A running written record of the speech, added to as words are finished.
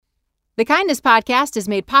The Kindness Podcast is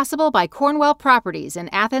made possible by Cornwell Properties in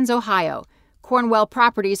Athens, Ohio. Cornwell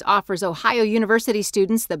Properties offers Ohio University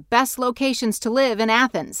students the best locations to live in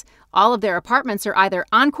Athens. All of their apartments are either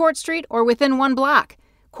on Court Street or within one block.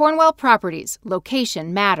 Cornwell Properties,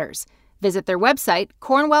 location matters. Visit their website,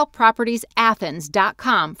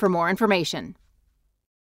 cornwellpropertiesathens.com, for more information.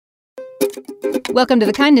 Welcome to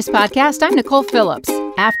the Kindness Podcast. I'm Nicole Phillips.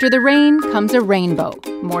 After the rain comes a rainbow.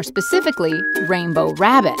 More specifically, Rainbow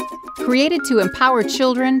Rabbit. Created to empower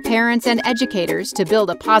children, parents, and educators to build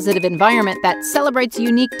a positive environment that celebrates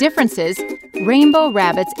unique differences, Rainbow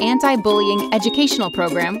Rabbit's anti-bullying educational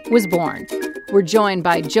program was born. We're joined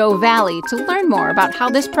by Joe Vallee to learn more about how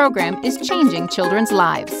this program is changing children's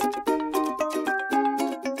lives.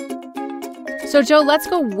 So, Joe, let's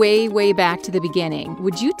go way, way back to the beginning.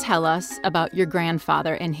 Would you tell us about your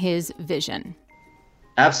grandfather and his vision?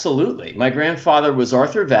 Absolutely. My grandfather was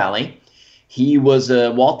Arthur Vallee. He was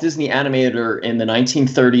a Walt Disney animator in the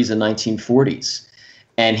 1930s and 1940s.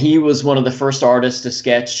 And he was one of the first artists to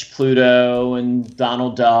sketch Pluto and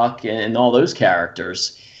Donald Duck and all those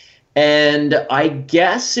characters. And I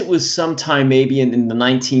guess it was sometime maybe in the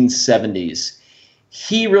 1970s.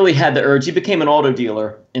 He really had the urge. He became an auto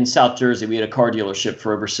dealer in South Jersey. We had a car dealership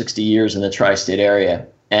for over 60 years in the tri-state area.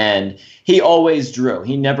 And he always drew.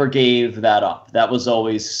 He never gave that up. That was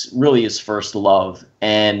always really his first love.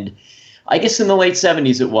 And I guess in the late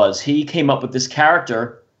 70s he came up with this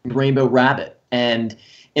character, Rainbow Rabbit. And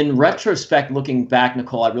in retrospect, looking back,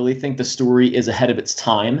 Nicole, I really think the story is ahead of its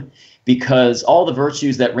time because all the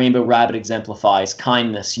virtues that Rainbow Rabbit exemplifies,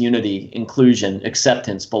 kindness, unity, inclusion,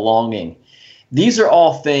 acceptance, belonging, these are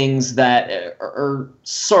all things that are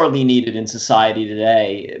sorely needed in society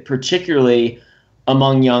today, particularly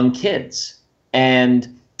among young kids.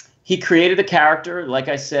 And he created a character, like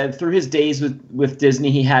I said, through his days with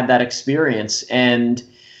Disney, he had that experience. And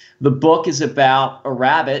the book is about a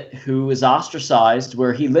rabbit who is ostracized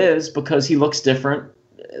where he lives because he looks different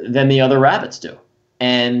than the other rabbits do.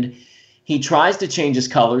 And he tries to change his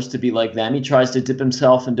colors to be like them. He tries to dip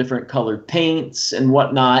himself in different colored paints and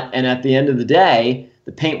whatnot. And at the end of the day,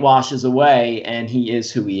 the paint washes away and he is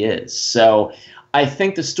who he is. So I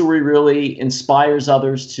think the story really inspires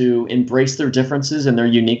others to embrace their differences and their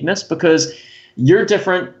uniqueness because you're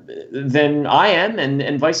different than I am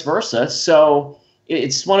and vice versa. So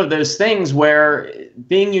it's one of those things where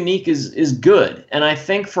being unique is good. And I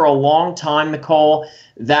think for a long time, Nicole,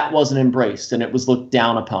 that wasn't embraced and it was looked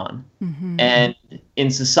down upon. Mm-hmm. And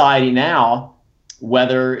in society now,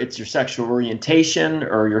 whether it's your sexual orientation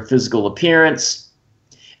or your physical appearance,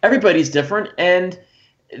 everybody's different and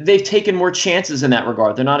they've taken more chances in that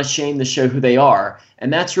regard. They're not ashamed to show who they are.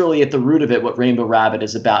 And that's really at the root of it, what Rainbow Rabbit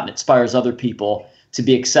is about. And it inspires other people to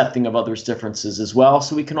be accepting of others' differences as well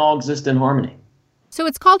so we can all exist in harmony. So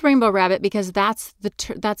it's called Rainbow Rabbit because that's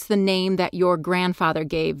the name that your grandfather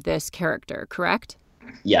gave this character, correct?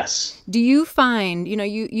 Yes. Do you find,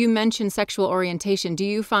 you mentioned sexual orientation. Do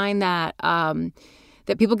you find that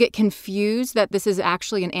that people get confused that this is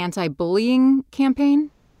actually an anti-bullying campaign?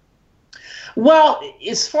 Well,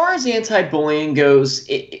 as far as anti-bullying goes,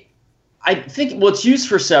 I think it's used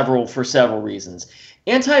for several reasons.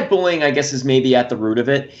 Anti-bullying, I guess, is maybe at the root of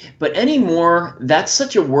it. But anymore, that's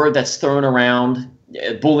such a word that's thrown around,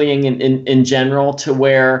 bullying in general, to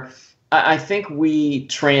where I think we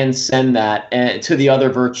transcend that to the other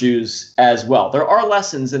virtues as well. There are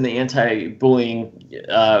lessons in the anti-bullying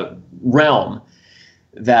realm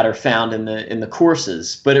that are found in the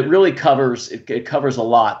courses, but it really covers a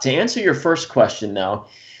lot. To answer your first question, though,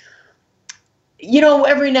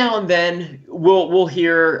 every now and then we'll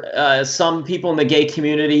hear some people in the gay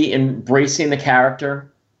community embracing the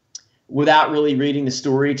character without really reading the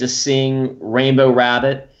story, just seeing Rainbow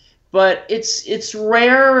Rabbit. But it's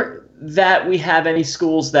rare that we have any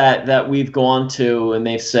schools that we've gone to and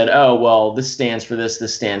they've said, oh, well, this stands for this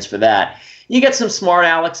stands for that. You get some smart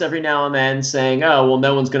Alex every now and then saying, oh, well,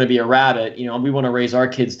 no one's going to be a rabbit. We want to raise our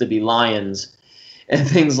kids to be lions and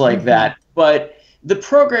things like mm-hmm. that. But the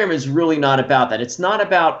program is really not about that. It's not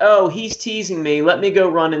about, oh, he's teasing me. Let me go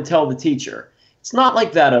run and tell the teacher. It's not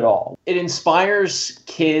like that at all. It inspires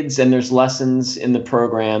kids, and there's lessons in the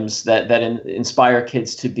programs that inspire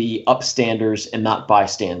kids to be upstanders and not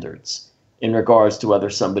bystanders in regards to whether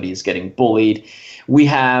somebody is getting bullied. We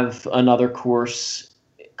have another course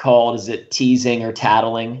called, is it teasing or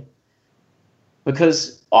tattling?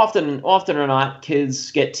 Because often or not, kids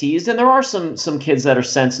get teased, and there are some kids that are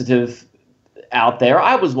sensitive out there.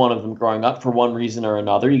 I was one of them growing up for one reason or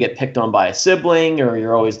another. You get picked on by a sibling, or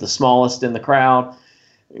you're always the smallest in the crowd,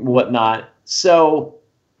 whatnot. So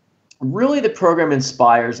really the program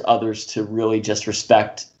inspires others to really just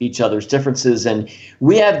respect each other's differences. And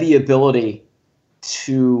we have the ability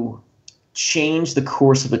to change the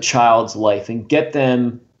course of a child's life and get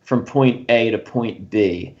them from point A to point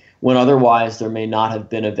B when otherwise there may not have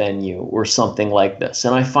been a venue or something like this.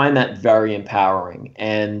 And I find that very empowering.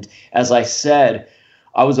 And as I said,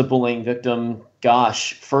 I was a bullying victim,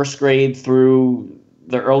 first grade through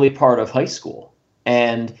the early part of high school.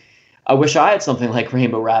 And I wish I had something like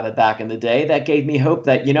Rainbow Rabbit back in the day that gave me hope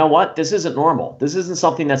that, you know what, this isn't normal. This isn't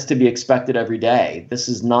something that's to be expected every day. This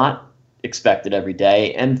is not expected every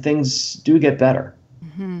day, and things do get better.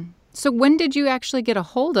 Mm-hmm. So when did you actually get a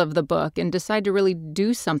hold of the book and decide to really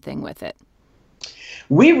do something with it?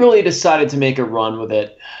 We really decided to make a run with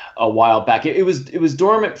it a while back. It was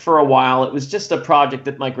dormant for a while. It was just a project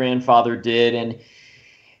that my grandfather did, and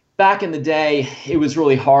back in the day, it was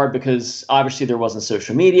really hard because obviously there wasn't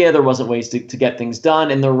social media, there wasn't ways to get things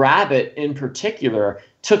done, and the rabbit in particular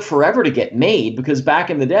took forever to get made because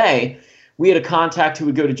back in the day, we had a contact who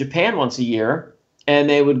would go to Japan once a year, and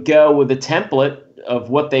they would go with a template of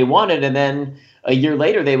what they wanted, and then a year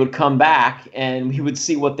later they would come back and we would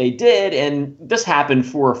see what they did, and this happened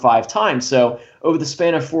 4 or 5 times. So over the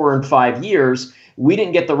span of 4 and 5 years, we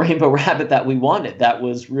didn't get the Rainbow Rabbit that we wanted. That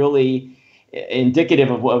was really indicative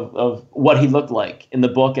of what he looked like in the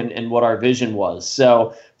book and what our vision was.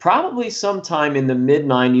 So probably sometime in the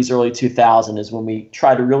mid-90s, early 2000 is when we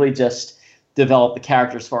try to really just develop the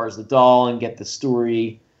character as far as the doll and get the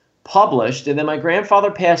story published. And then my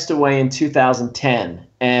grandfather passed away in 2010.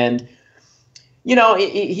 And, you know,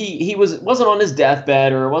 he wasn't on his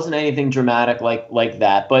deathbed or it wasn't anything dramatic like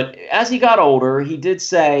that. But as he got older, he did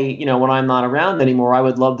say, you know, when I'm not around anymore, I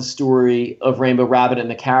would love the story of Rainbow Rabbit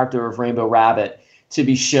and the character of Rainbow Rabbit to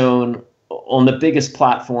be shown on the biggest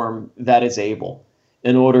platform that is able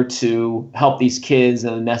in order to help these kids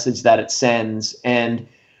and the message that it sends. And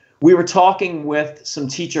we were talking with some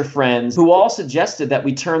teacher friends who all suggested that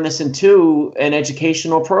we turn this into an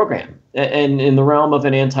educational program and in the realm of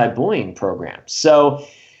an anti-bullying program. So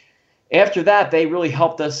after that, they really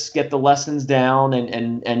helped us get the lessons down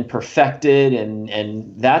and perfected.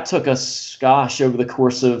 And that took us, over the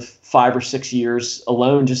course of 5 or 6 years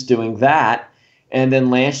alone, just doing that. And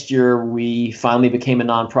then last year, we finally became a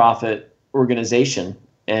nonprofit organization.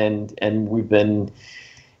 And we've been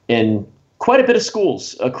in quite a bit of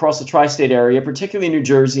schools across the tri-state area, particularly New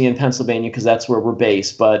Jersey and Pennsylvania, because that's where we're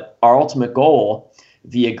based. But our ultimate goal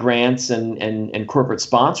via grants and corporate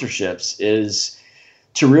sponsorships is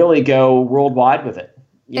to really go worldwide with it,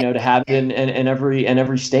 you know, to have it in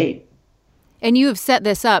every state. And you have set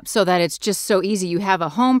this up so that it's just so easy. You have a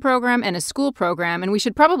home program and a school program. And we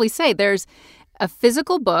should probably say there's a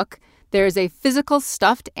physical book. There's a physical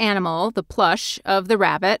stuffed animal, the plush of the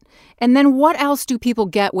rabbit. And then what else do people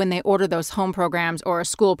get when they order those home programs or a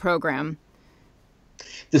school program?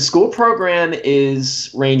 The school program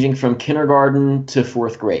is ranging from kindergarten to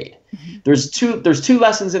 4th grade. Mm-hmm. There's two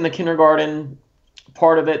lessons in the kindergarten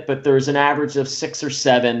part of it, but there's an average of 6 or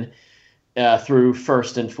 7 through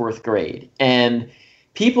 1st and 4th grade. And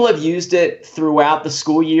people have used it throughout the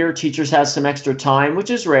school year. Teachers have some extra time, which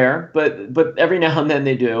is rare, but every now and then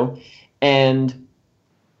they do. And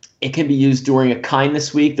it can be used during a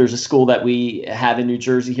kindness week. There's a school that we have in New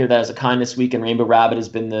Jersey here that has a kindness week, and Rainbow Rabbit has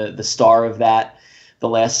been the star of that the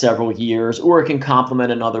last several years, or it can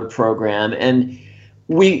complement another program. And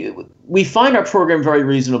we find our program very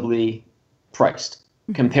reasonably priced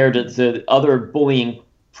compared to other bullying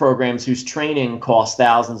programs whose training costs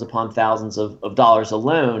thousands upon thousands of dollars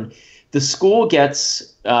alone. The school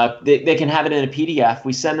gets, they can have it in a PDF.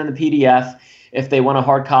 We send them the PDF. If they want a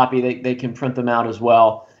hard copy, they can print them out as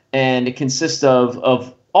well. And it consists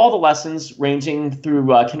of all the lessons ranging through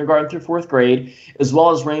kindergarten through 4th grade, as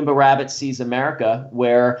well as Rainbow Rabbit Sees America,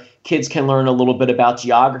 where kids can learn a little bit about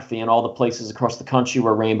geography and all the places across the country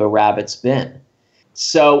where Rainbow Rabbit's been.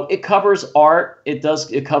 So it covers art, it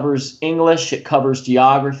covers English, it covers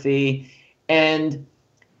geography. And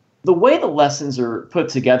the way the lessons are put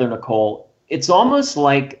together, Nicole, it's almost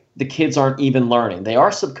like the kids aren't even learning. They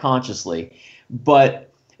are subconsciously, but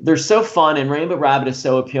they're so fun, and Rainbow Rabbit is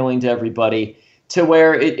so appealing to everybody to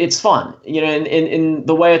where it's fun. You know, in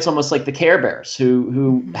the way it's almost like the Care Bears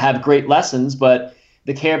who have great lessons, but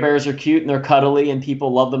the Care Bears are cute and they're cuddly and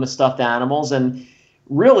people love them as stuffed animals. And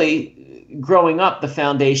really, growing up, the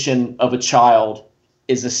foundation of a child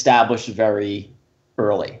is established very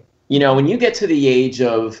early. You know, when you get to the age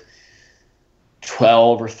of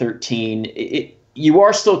 12 or 13, you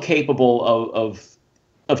are still capable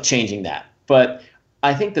of changing that. But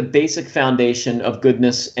I think the basic foundation of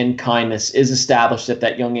goodness and kindness is established at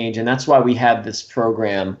that young age. And that's why we have this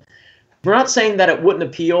program We're not saying that it wouldn't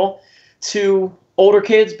appeal to older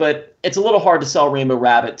kids, but it's a little hard to sell Rainbow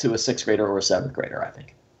Rabbit to a 6th grader or a 7th grader, I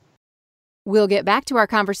think. We'll get back to our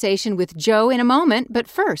conversation with Joe in a moment, but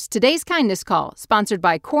first, today's Kindness Call, sponsored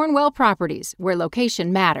by Cornwell Properties, where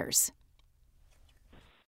location matters.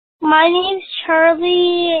 My name's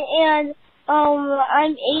Charlie, and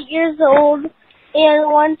I'm 8 years old.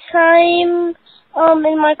 And one time,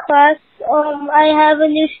 in my class, I have a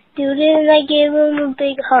new student, and I gave him a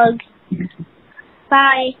big hug.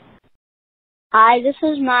 Bye. Hi, this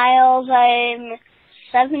is Miles. I'm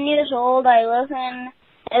 7 years old. I live in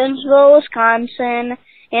Evansville, Wisconsin,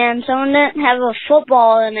 and someone didn't have a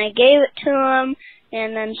football, and I gave it to him,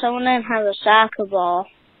 and then someone didn't have a soccer ball,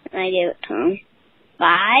 and I gave it to him.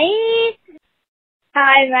 Bye.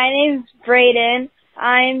 Hi, my name's Brayden.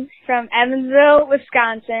 I'm from Evansville,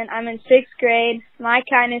 Wisconsin. I'm in 6th grade. My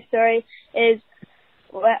kindness story is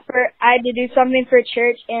I had to do something for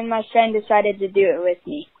church, and my friend decided to do it with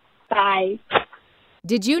me. Bye.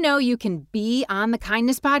 Did you know you can be on the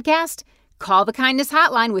Kindness Podcast? Call the Kindness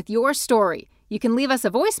Hotline with your story. You can leave us a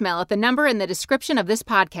voicemail at the number in the description of this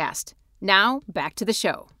podcast. Now, back to the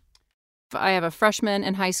show. I have a freshman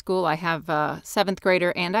in high school, I have a 7th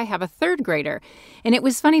grader, and I have a 3rd grader. And it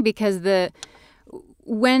was funny because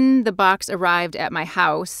when the box arrived at my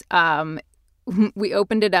house, we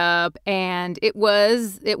opened it up, and it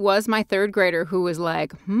was my 3rd grader who was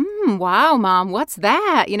like, wow, Mom, what's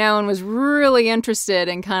that? And was really interested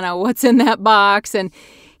in kind of what's in that box. And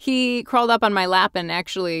he crawled up on my lap and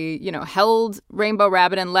actually, held Rainbow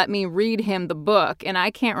Rabbit and let me read him the book. And I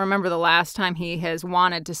can't remember the last time he has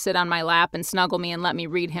wanted to sit on my lap and snuggle me and let me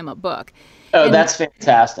read him a book. Oh, that's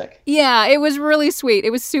fantastic. Yeah, it was really sweet. It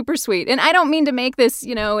was super sweet. And I don't mean to make this,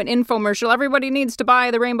 an infomercial. Everybody needs to buy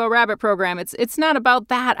the Rainbow Rabbit program. It's not about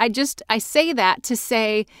that. I say that to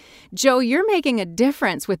say, Joe, you're making a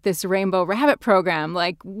difference with this Rainbow Rabbit program.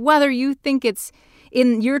 Like, whether you think it's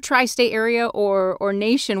in your tri-state area or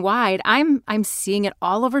nationwide, I'm seeing it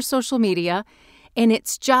all over social media, and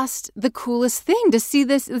it's just the coolest thing to see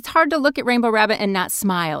this. It's hard to look at Rainbow Rabbit and not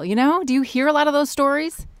smile, Do you hear a lot of those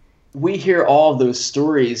stories? We hear all of those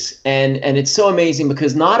stories, and it's so amazing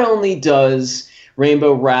because not only does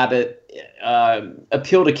Rainbow Rabbit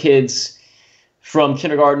appeal to kids from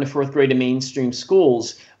kindergarten to 4th grade to mainstream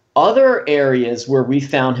schools, other areas where we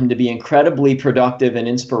found him to be incredibly productive and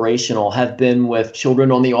inspirational have been with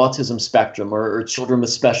children on the autism spectrum or children with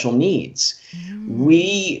special needs.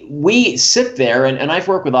 We sit there, and I've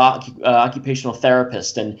worked with occupational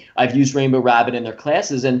therapists, and I've used Rainbow Rabbit in their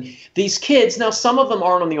classes. And these kids, now some of them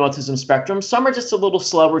aren't on the autism spectrum. Some are just a little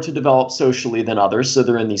slower to develop socially than others, so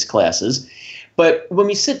they're in these classes. But when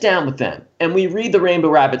we sit down with them and we read the Rainbow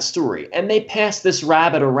Rabbit story, and they pass this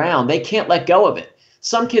rabbit around, they can't let go of it.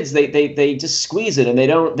 Some kids, they just squeeze it, and they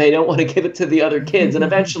don't want to give it to the other kids, and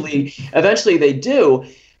eventually they do.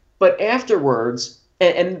 But afterwards,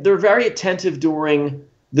 and they're very attentive during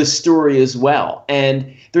the story as well.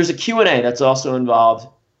 And there's a Q&A that's also involved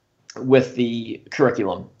with the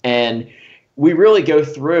curriculum, and we really go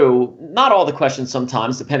through not all the questions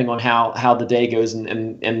sometimes, depending on how the day goes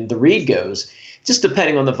and the read goes, just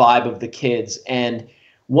depending on the vibe of the kids. And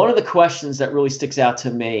one of the questions that really sticks out to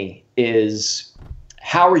me is,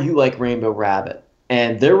 how are you like Rainbow Rabbit?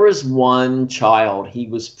 And there was one child, he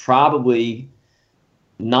was probably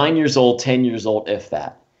 9 years old, 10 years old, if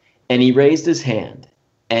that. And he raised his hand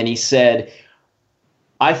and he said,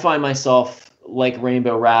 I find myself like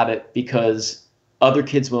Rainbow Rabbit because other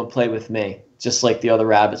kids won't play with me, just like the other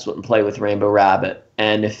rabbits wouldn't play with Rainbow Rabbit.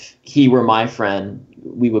 And if he were my friend,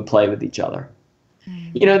 we would play with each other.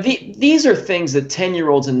 These are things that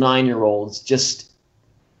 10-year-olds and 9-year-olds just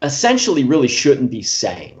essentially really shouldn't be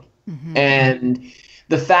saying. And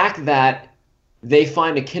the fact that they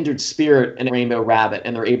find a kindred spirit in Rainbow Rabbit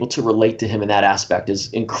and they're able to relate to him in that aspect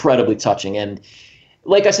is incredibly touching. And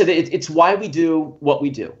like I said, it's why we do what we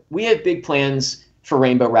do. We have big plans for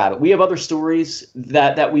Rainbow Rabbit. We have other stories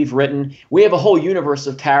that we've written. We have a whole universe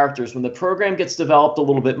of characters. When the program gets developed a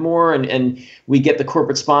little bit more and we get the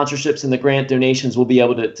corporate sponsorships and the grant donations, we'll be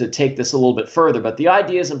able to take this a little bit further. But the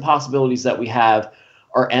ideas and possibilities that we have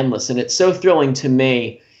are endless. And it's so thrilling to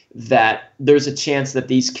me that there's a chance that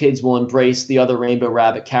these kids will embrace the other Rainbow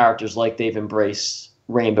Rabbit characters like they've embraced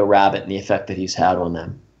Rainbow Rabbit and the effect that he's had on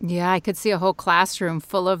them. Yeah, I could see a whole classroom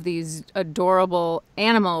full of these adorable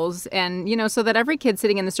animals, and, so that every kid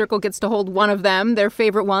sitting in the circle gets to hold one of them, their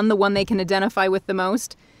favorite one, the one they can identify with the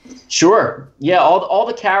most. Sure. Yeah, all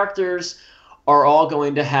the characters are all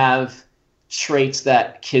going to have traits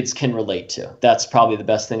that kids can relate to. That's probably the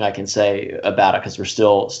best thing I can say about it, because we're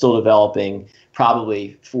still developing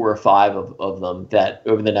probably 4 or 5 of them that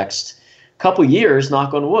over the next couple years,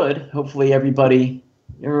 knock on wood, hopefully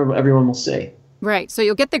everyone will see. Right. So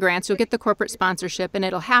you'll get the grants, you'll get the corporate sponsorship, and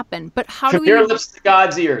it'll happen. But how From your lips to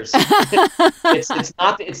God's ears.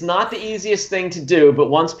 It's not the easiest thing to do, but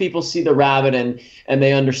once people see the rabbit and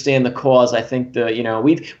they understand the cause, I think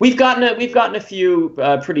we've gotten a few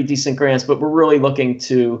pretty decent grants, but we're really looking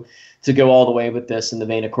to go all the way with this in the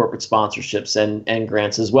vein of corporate sponsorships and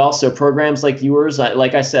grants as well. So programs like yours,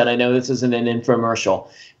 like I said, I know this isn't an infomercial,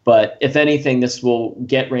 but if anything, this will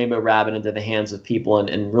get Rainbow Rabbit into the hands of people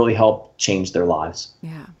and really help change their lives.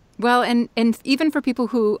 Yeah. Well, and even for people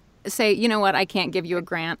who say, you know what, I can't give you a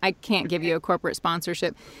grant, I can't give you a corporate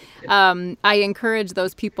sponsorship, I encourage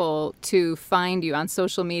those people to find you on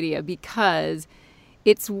social media, because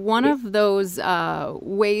it's one of those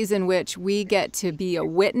ways in which we get to be a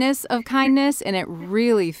witness of kindness, and it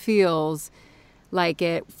really feels like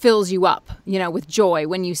it fills you up, with joy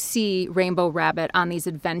when you see Rainbow Rabbit on these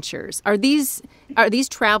adventures. Are these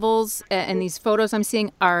travels and these photos I'm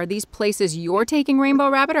seeing, are these places you're taking Rainbow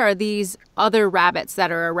Rabbit, or are these other rabbits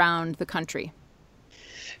that are around the country?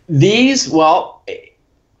 The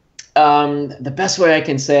best way I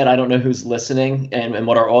can say it, I don't know who's listening and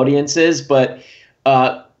what our audience is, but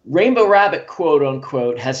Rainbow Rabbit, quote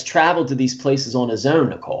unquote, has traveled to these places on his own,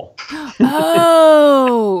 Nicole.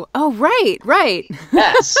 Right.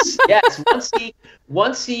 Yes.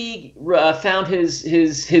 Once he found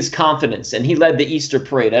his confidence and he led the Easter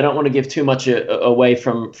parade. I don't want to give too much away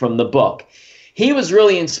from the book. He was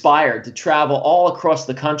really inspired to travel all across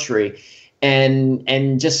the country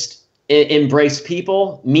and just embrace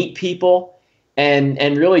people, meet people,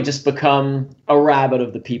 and really just become a rabbit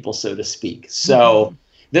of the people, so to speak. So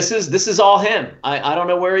this is all him. I don't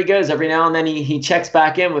know where he goes. Every now and then he checks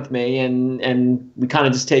back in with me, and we kind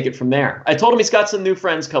of just take it from there. I told him he's got some new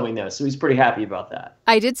friends coming, though, so he's pretty happy about that.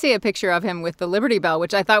 I did see a picture of him with the Liberty Bell,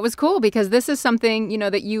 which I thought was cool, because this is something,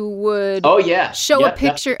 that you would show a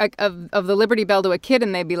picture of the Liberty Bell to a kid,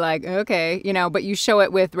 and they'd be like, okay, but you show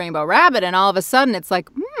it with Rainbow Rabbit, and all of a sudden it's like,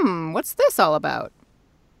 what's this all about?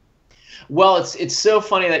 Well, it's so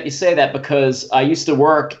funny that you say that, because I used to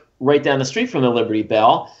work right down the street from the Liberty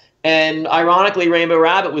Bell, and ironically, Rainbow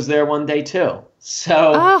Rabbit was there one day too.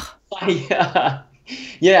 So, it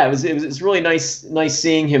was really nice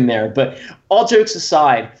seeing him there. But all jokes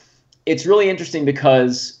aside, it's really interesting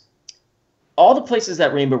because all the places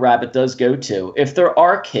that Rainbow Rabbit does go to, if there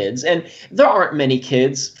are kids, and there aren't many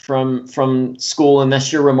kids from school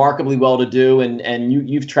unless you're remarkably well-to-do and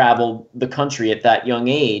you've traveled the country at that young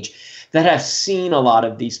age, that have seen a lot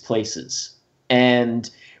of these places. And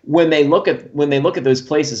when they look at those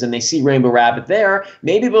places and they see Rainbow Rabbit there,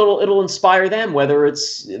 maybe it'll inspire them, whether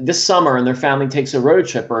it's this summer and their family takes a road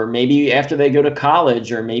trip, or maybe after they go to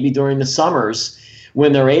college, or maybe during the summers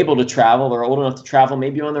when they're able to travel or old enough to travel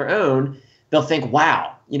maybe on their own, they'll think,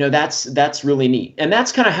 wow, that's really neat. And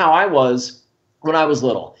that's kind of how I was when I was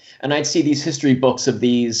little. And I'd see these history books of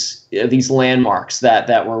these landmarks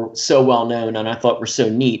that were so well known and I thought were so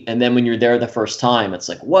neat. And then when you're there the first time, it's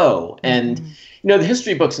like, whoa. And the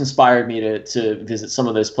history books inspired me to visit some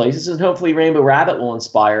of those places, and hopefully Rainbow Rabbit will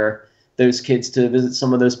inspire those kids to visit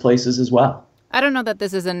some of those places as well. I don't know that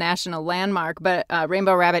this is a national landmark, but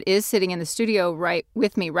Rainbow Rabbit is sitting in the studio right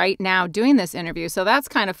with me right now doing this interview. So that's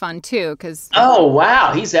kind of fun, too. Oh,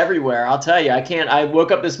 wow. He's everywhere. I'll tell you. I woke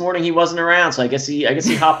up this morning. He wasn't around. So I guess he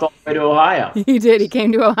hopped all the way to Ohio. He did. He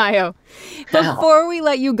came to Ohio. Before we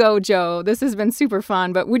let you go, Joe, this has been super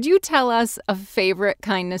fun. But would you tell us a favorite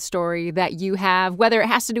kindness story that you have, whether it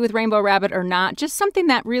has to do with Rainbow Rabbit or not, just something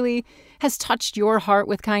that really has touched your heart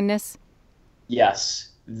with kindness? Yes.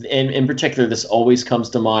 In particular, this always comes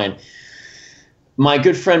to mind. My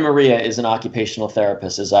good friend Maria is an occupational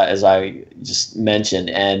therapist, as I just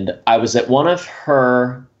mentioned, and I was at one of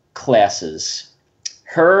her classes.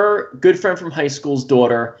 Her good friend from high school's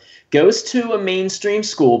daughter goes to a mainstream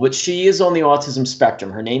school, but she is on the autism spectrum.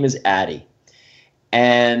 Her name is Addie.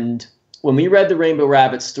 And when we read the Rainbow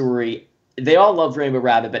Rabbit story, they all loved Rainbow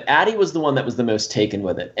Rabbit, but Addie was the one that was the most taken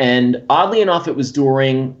with it. And oddly enough, it was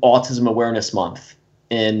during Autism Awareness Month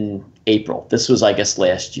in April. This was, I guess,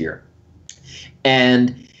 last year.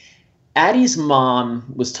 And Addie's mom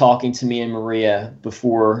was talking to me and Maria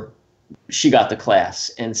before she got to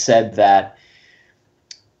class and said that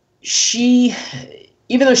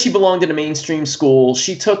even though she belonged in a mainstream school,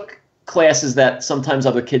 she took classes that sometimes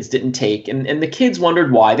other kids didn't take. And the kids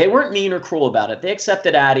wondered why. They weren't mean or cruel about it. They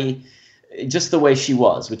accepted Addie just the way she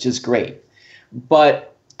was, which is great.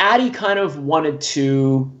 But Addie kind of wanted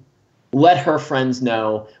to let her friends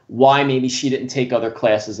know why maybe she didn't take other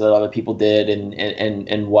classes that other people did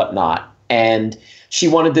and whatnot. And she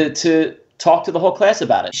wanted to talk to the whole class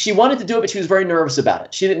about it. She wanted to do it, but she was very nervous about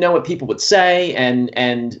it. She didn't know what people would say,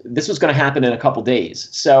 and this was going to happen in a couple days.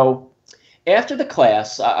 So after the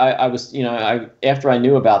class, after I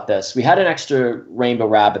knew about this, we had an extra rainbow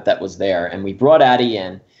rabbit that was there, and we brought Addie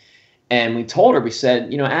in, and we told her, we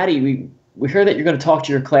said, Addie, we heard that you're going to talk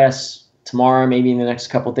to your class tomorrow, maybe in the next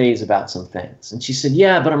couple days about some things. And she said,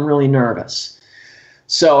 yeah, but I'm really nervous.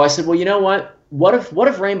 So I said, well, you know what? What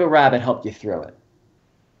if Rainbow Rabbit helped you through it?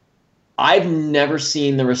 I've never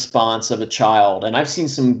seen the response of a child, and I've seen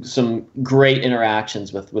some great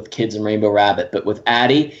interactions with kids in Rainbow Rabbit, but with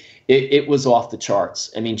Addie, it was off the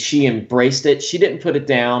charts. I mean, she embraced it. She didn't put it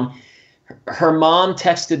down. Her mom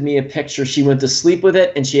texted me a picture. She went to sleep with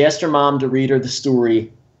it, and she asked her mom to read her the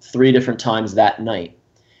story 3 different times that night.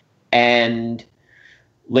 And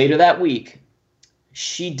later that week,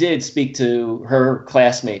 she did speak to her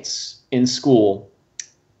classmates in school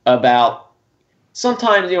about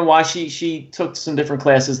sometimes, why she took some different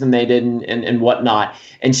classes than they did and whatnot.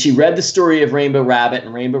 And she read the story of Rainbow Rabbit,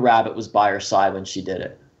 and Rainbow Rabbit was by her side when she did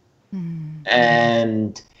it. Mm-hmm.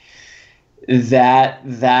 And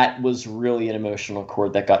that was really an emotional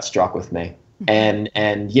chord that got struck with me. And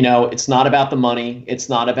it's not about the money. It's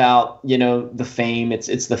not about, the fame.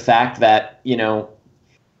 It's the fact that,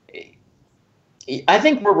 I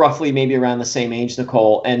think we're roughly maybe around the same age,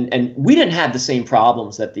 Nicole, and we didn't have the same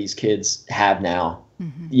problems that these kids have now,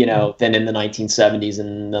 than in the 1970s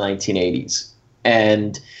and the 1980s.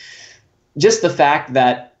 And just the fact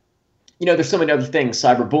that, there's so many other things,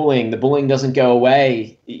 cyberbullying, the bullying doesn't go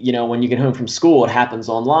away, when you get home from school, it happens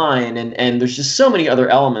online, and there's just so many other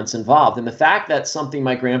elements involved. And the fact that something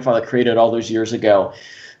my grandfather created all those years ago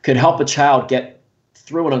could help a child get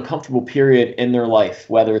through an uncomfortable period in their life,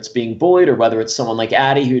 whether it's being bullied or whether it's someone like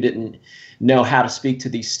Addie who didn't know how to speak to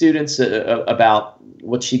these students about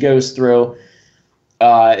what she goes through,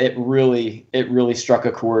 it really struck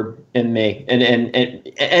a chord in me. And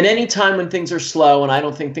any time when things are slow and I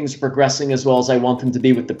don't think things are progressing as well as I want them to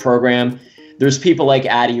be with the program, there's people like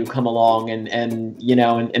Addie who come along and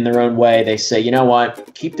in their own way, they say, you know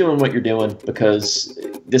what, keep doing what you're doing, because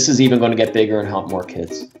this is even going to get bigger and help more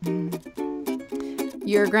kids.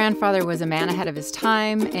 Your grandfather was a man ahead of his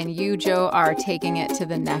time, and you, Joe, are taking it to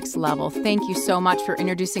the next level. Thank you so much for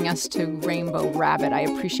introducing us to Rainbow Rabbit. I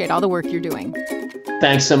appreciate all the work you're doing.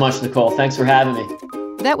 Thanks so much, Nicole. Thanks for having me.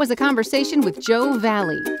 That was a conversation with Joe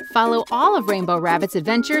Vallee. Follow all of Rainbow Rabbit's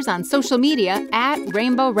adventures on social media at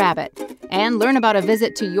Rainbow Rabbit, and learn about a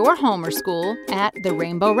visit to your home or school at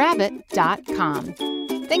therainbowrabbit.com.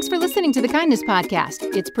 Thanks for listening to The Kindness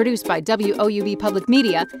Podcast. It's produced by WOUB Public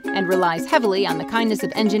Media and relies heavily on the kindness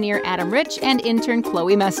of engineer Adam Rich and intern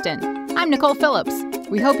Chloe Meston. I'm Nicole Phillips.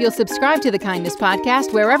 We hope you'll subscribe to The Kindness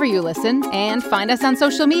Podcast wherever you listen, and find us on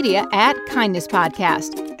social media at Kindness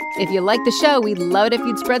Podcast. If you like the show, we'd love it if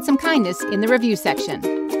you'd spread some kindness in the review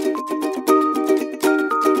section.